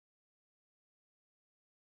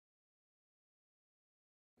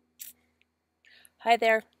Hi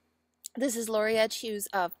there, this is Lori Edge-Hughes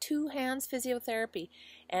of Two Hands Physiotherapy,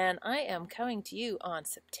 and I am coming to you on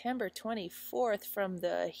September 24th from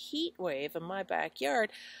the heat wave in my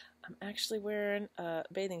backyard. I'm actually wearing a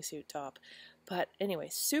bathing suit top, but anyway,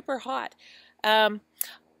 super hot.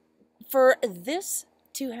 For this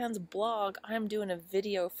Two Hands blog, I'm doing a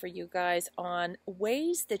video for you guys on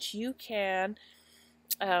ways that you can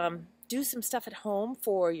do some stuff at home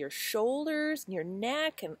for your shoulders, your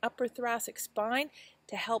neck, and upper thoracic spine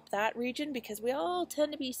to help that region, because we all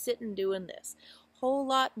tend to be sitting doing this. Whole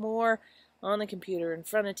lot more on the computer, in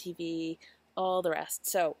front of TV, all the rest.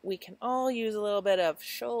 So we can all use a little bit of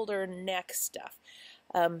shoulder, neck stuff.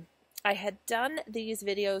 I had done these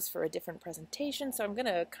videos for a different presentation, so I'm going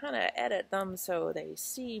to kind of edit them so they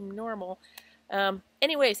seem normal.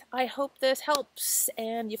 Anyways, I hope this helps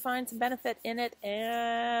and you find some benefit in it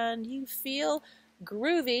and you feel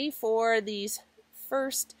groovy for these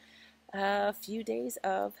first few days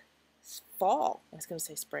of fall. I was going to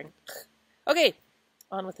say spring. Okay,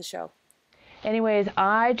 on with the show. Anyways,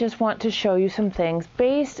 I just want to show you some things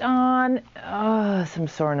based on some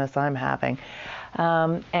soreness I'm having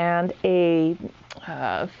and a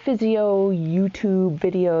physio YouTube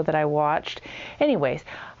video that I watched. Anyways,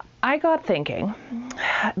 I got thinking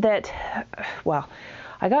that, well,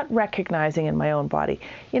 I got recognizing in my own body.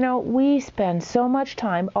 You know, we spend so much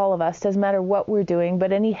time, all of us, doesn't matter what we're doing,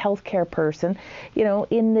 but any healthcare person, you know,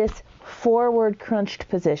 in this forward crunched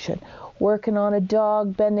position, working on a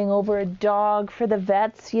dog, bending over a dog for the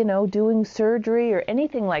vets, you know, doing surgery or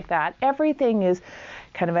anything like that. Everything is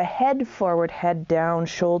kind of a head forward, head down,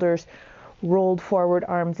 shoulders rolled forward,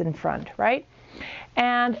 arms in front, right?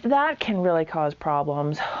 And that can really cause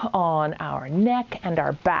problems on our neck and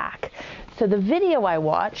our back. So the video I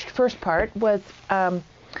watched, first part, was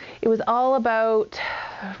it was all about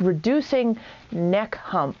reducing neck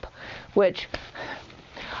hump, which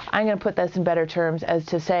I'm going to put this in better terms as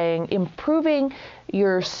to saying improving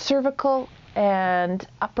your cervical and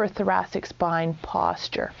upper thoracic spine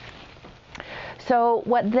posture. So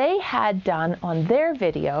what they had done on their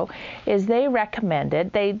video is they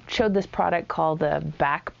showed this product called the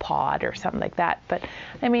back pod or something like that. But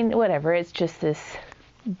I mean, whatever, it's just this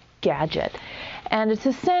gadget. And it's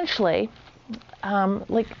essentially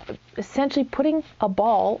essentially putting a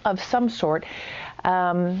ball of some sort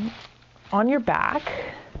on your back,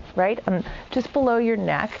 right, just below your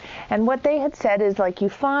neck. And what they had said is, like, you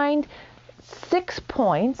find 6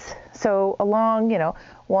 points, so along, you know,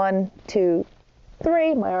 1, 2,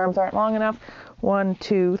 3, my arms aren't long enough, 1,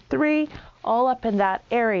 2, 3, all up in that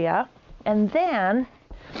area, and then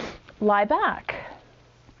lie back.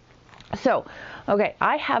 So, okay,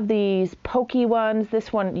 I have these pokey ones.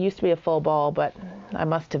 This one used to be a full ball, but I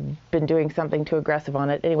must have been doing something too aggressive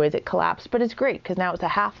on it. Anyways, it collapsed, but it's great because now it's a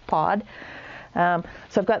half pod. So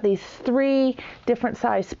I've got these 3 different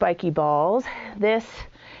size spiky balls. This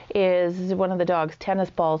is one of the dog's tennis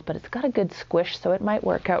balls, but it's got a good squish, so it might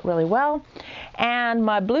work out really well. And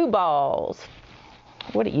my blue balls.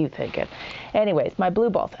 What are you thinking? Anyways, my blue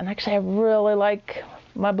balls. And actually, I really like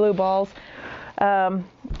my blue balls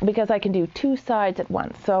because I can do 2 sides at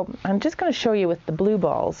once. So I'm just going to show you with the blue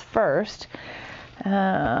balls first.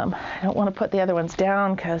 I don't want to put the other ones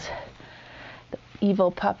down because the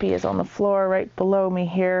evil puppy is on the floor right below me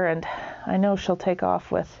here, and I know she'll take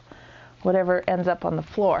off with whatever ends up on the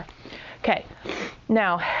floor. Okay,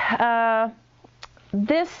 now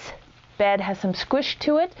this bed has some squish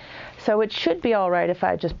to it, so it should be all right if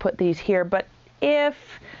I just put these here. But if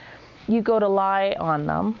you go to lie on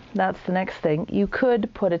them, that's the next thing, you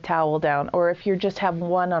could put a towel down, or if you just have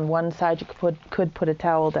one on one side, you could put a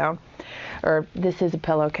towel down, or this is a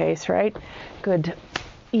pillowcase, right? Good,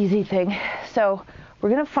 easy thing. So we're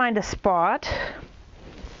gonna find a spot.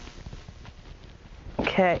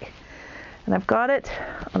 Okay. And I've got it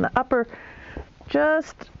on the upper,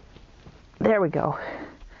 just, there we go.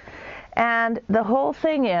 And the whole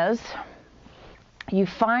thing is, you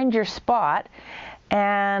find your spot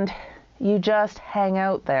and you just hang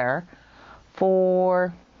out there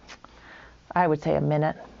for, I would say, a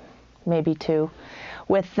minute, maybe 2,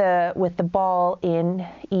 with the ball in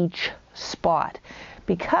each spot.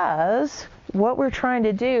 Because what we're trying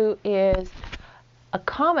to do is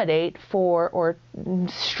accommodate for or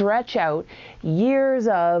stretch out years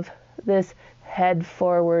of this head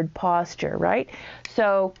forward posture, right?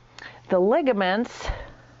 So the ligaments,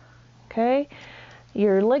 okay,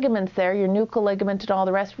 your ligaments there, your nuchal ligament and all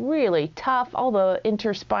the rest, really tough. All the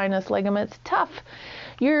interspinous ligaments, tough.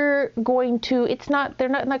 You're going to, they're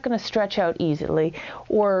not going to stretch out easily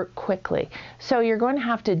or quickly. So you're going to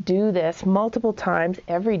have to do this multiple times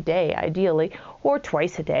every day, ideally, or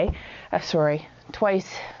twice a day. twice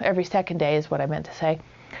every second day is what I meant to say.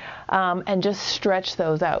 And just stretch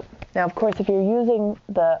those out. Now, of course, if you're using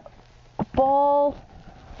the ball,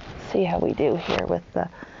 see how we do here with the,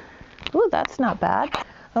 ooh, that's not bad.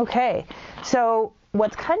 Okay, so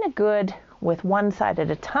what's kind of good with one side at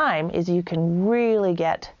a time is you can really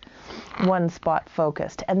get one spot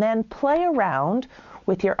focused and then play around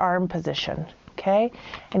with your arm position, okay?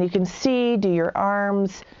 And you can see, do your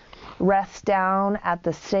arms rest down at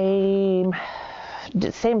the same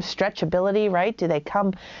stretchability, right? Do they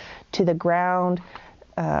come to the ground?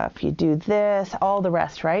 If you do this, all the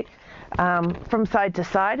rest, right? From side to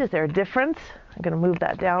side, is there a difference? I'm going to move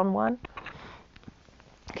that down one.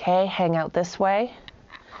 Okay, hang out this way.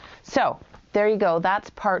 So there you go. That's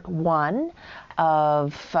part one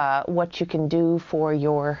of what you can do for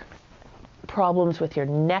your problems with your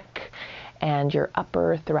neck and your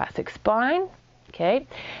upper thoracic spine. Okay,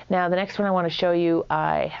 now the next one I want to show you,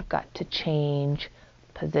 I have got to change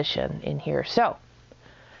position in here. So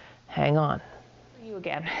hang on. You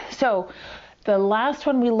again. So the last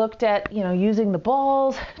one we looked at, using the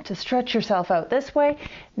balls to stretch yourself out this way.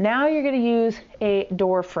 Now you're going to use a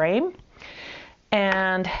door frame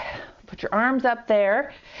and put your arms up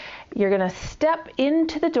there. You're going to step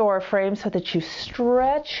into the door frame so that you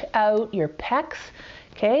stretch out your pecs,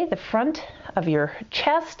 okay, the front of your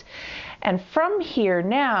chest. And from here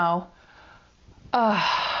now,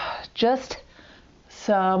 just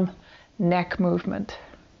some neck movement.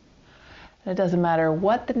 It doesn't matter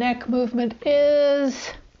what the neck movement is.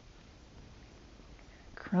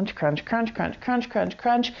 Crunch, crunch, crunch, crunch, crunch, crunch,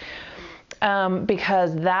 crunch.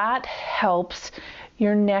 Because that helps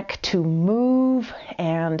your neck to move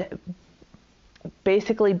and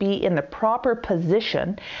basically be in the proper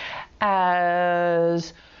position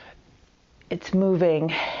as it's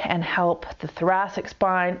moving, and help the thoracic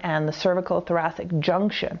spine and the cervical thoracic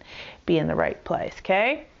junction be in the right place,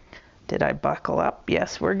 okay? Did I buckle up?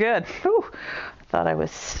 Yes, we're good. Whew. I thought I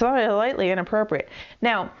was slightly inappropriate.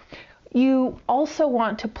 Now, you also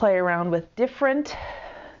want to play around with different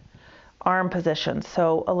arm positions.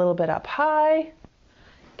 So a little bit up high,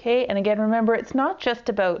 okay? And again, remember, it's not just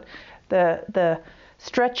about the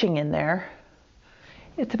stretching in there.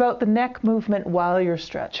 It's about the neck movement while you're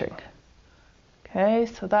stretching. Okay,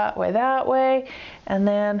 so that way, and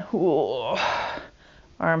then ooh,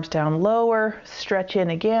 arms down lower, stretch in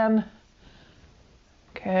again.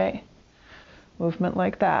 Okay, movement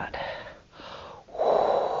like that.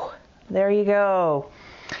 There you go.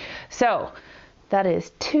 So that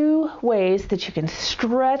is 2 ways that you can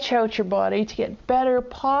stretch out your body to get better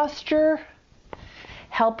posture,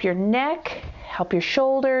 help your neck, help your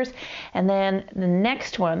shoulders, and then the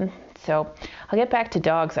next one, so I'll get back to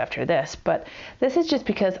dogs after this, but this is just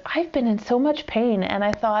because I've been in so much pain and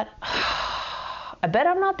I thought, I bet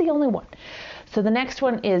I'm not the only one. So the next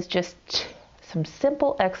one is just some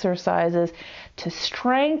simple exercises to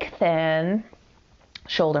strengthen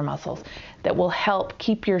shoulder muscles that will help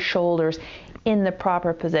keep your shoulders in the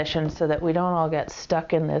proper position so that we don't all get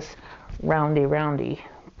stuck in this roundy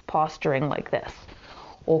posturing like this.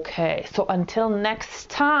 Okay, so until next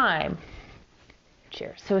time,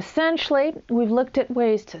 cheers. So essentially, we've looked at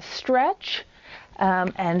ways to stretch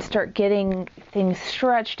and start getting things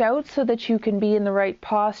stretched out so that you can be in the right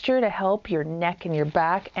posture to help your neck and your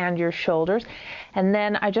back and your shoulders. And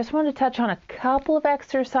then I just want to touch on a couple of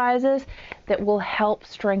exercises that will help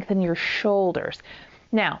strengthen your shoulders.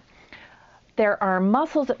 Now, there are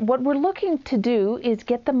muscles. What we're looking to do is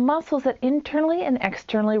get the muscles that internally and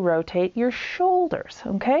externally rotate your shoulders,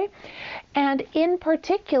 okay? And in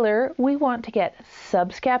particular, we want to get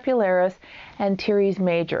subscapularis and teres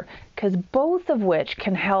major, because both of which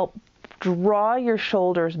can help draw your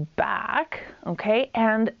shoulders back, okay,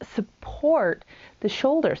 and support the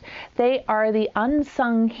shoulders. They are the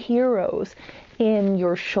unsung heroes in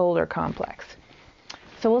your shoulder complex.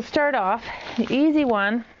 So we'll start off the easy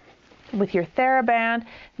one with your TheraBand.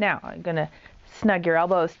 Now I'm going to snug your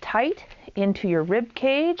elbows tight into your rib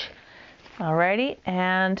cage, alrighty,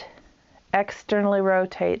 and externally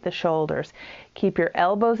rotate the shoulders. Keep your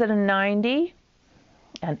elbows at a 90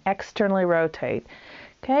 and externally rotate.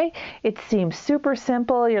 Okay, it seems super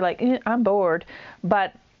simple. You're like, I'm bored,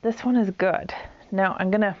 but this one is good. Now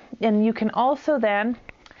I'm gonna, and you can also then,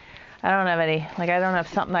 I don't have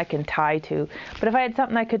something I can tie to, but if I had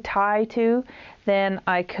something I could tie to, then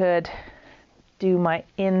I could do my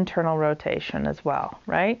internal rotation as well,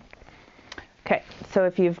 right? Okay, so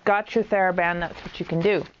if you've got your TheraBand, that's what you can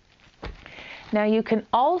do. Now you can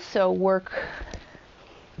also work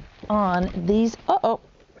on these,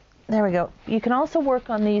 there we go. You can also work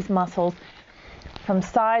on these muscles from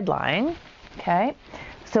side lying, okay?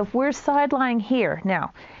 So if we're side lying here,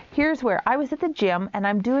 now, here's where I was at the gym and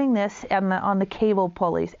I'm doing this on the cable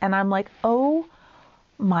pulleys, and I'm like, oh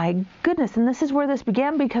my goodness. And this is where this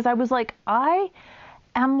began, because I was like, I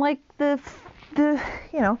am like the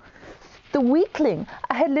weakling.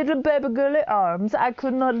 I had little baby girly arms. I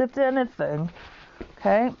could not lift anything.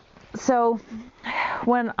 Okay. So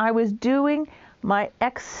when I was doing my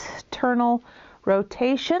external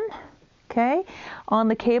rotation, okay, on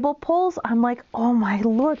the cable pulls, I'm like, oh my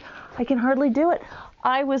Lord, I can hardly do it.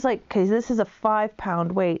 I was like, okay, this is a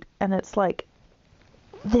 5-pound weight, and it's like,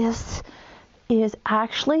 this is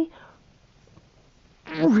actually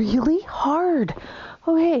really hard.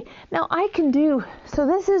 Okay, now I can do, so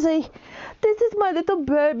this is my little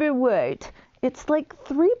baby weight. It's like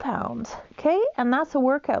 3 pounds, okay? And that's a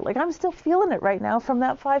workout. Like, I'm still feeling it right now from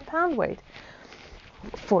that 5-pound weight.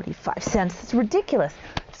 45 cents, it's ridiculous.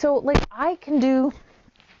 So like I can do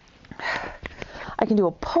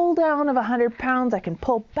a pull down of 100 pounds. I can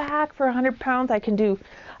pull back for 100 pounds. I can do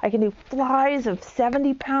flies of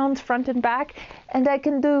 70 pounds front and back. And I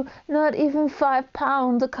can do not even 5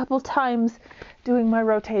 pounds a couple times doing my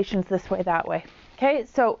rotations this way, that way. Okay,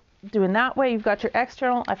 so doing that way, you've got your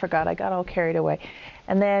external. I forgot, I got all carried away.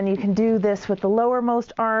 And then you can do this with the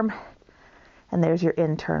lowermost arm. And there's your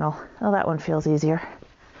internal. Oh, that one feels easier.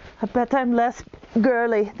 I bet I'm less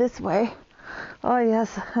girly this way. Oh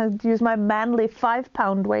yes, I'd use my manly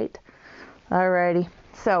 5-pound weight. Alrighty,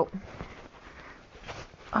 so,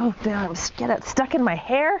 oh damn, get it stuck in my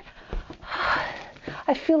hair.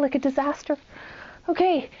 I feel like a disaster.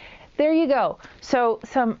 Okay, there you go. So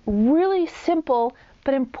some really simple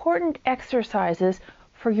but important exercises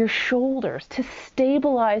for your shoulders to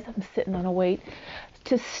stabilize. I'm sitting on a weight.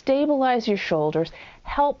 To stabilize your shoulders,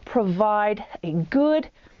 help provide a good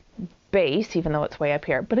base, even though it's way up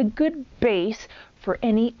here, but a good base for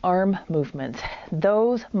any arm movements.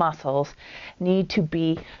 Those muscles need to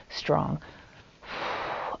be strong.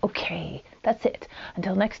 Okay, that's it.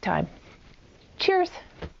 Until next time. Cheers.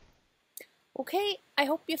 Okay, I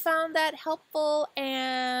hope you found that helpful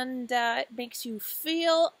and it makes you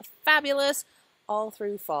feel fabulous all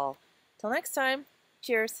through fall. Till next time,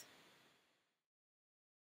 cheers.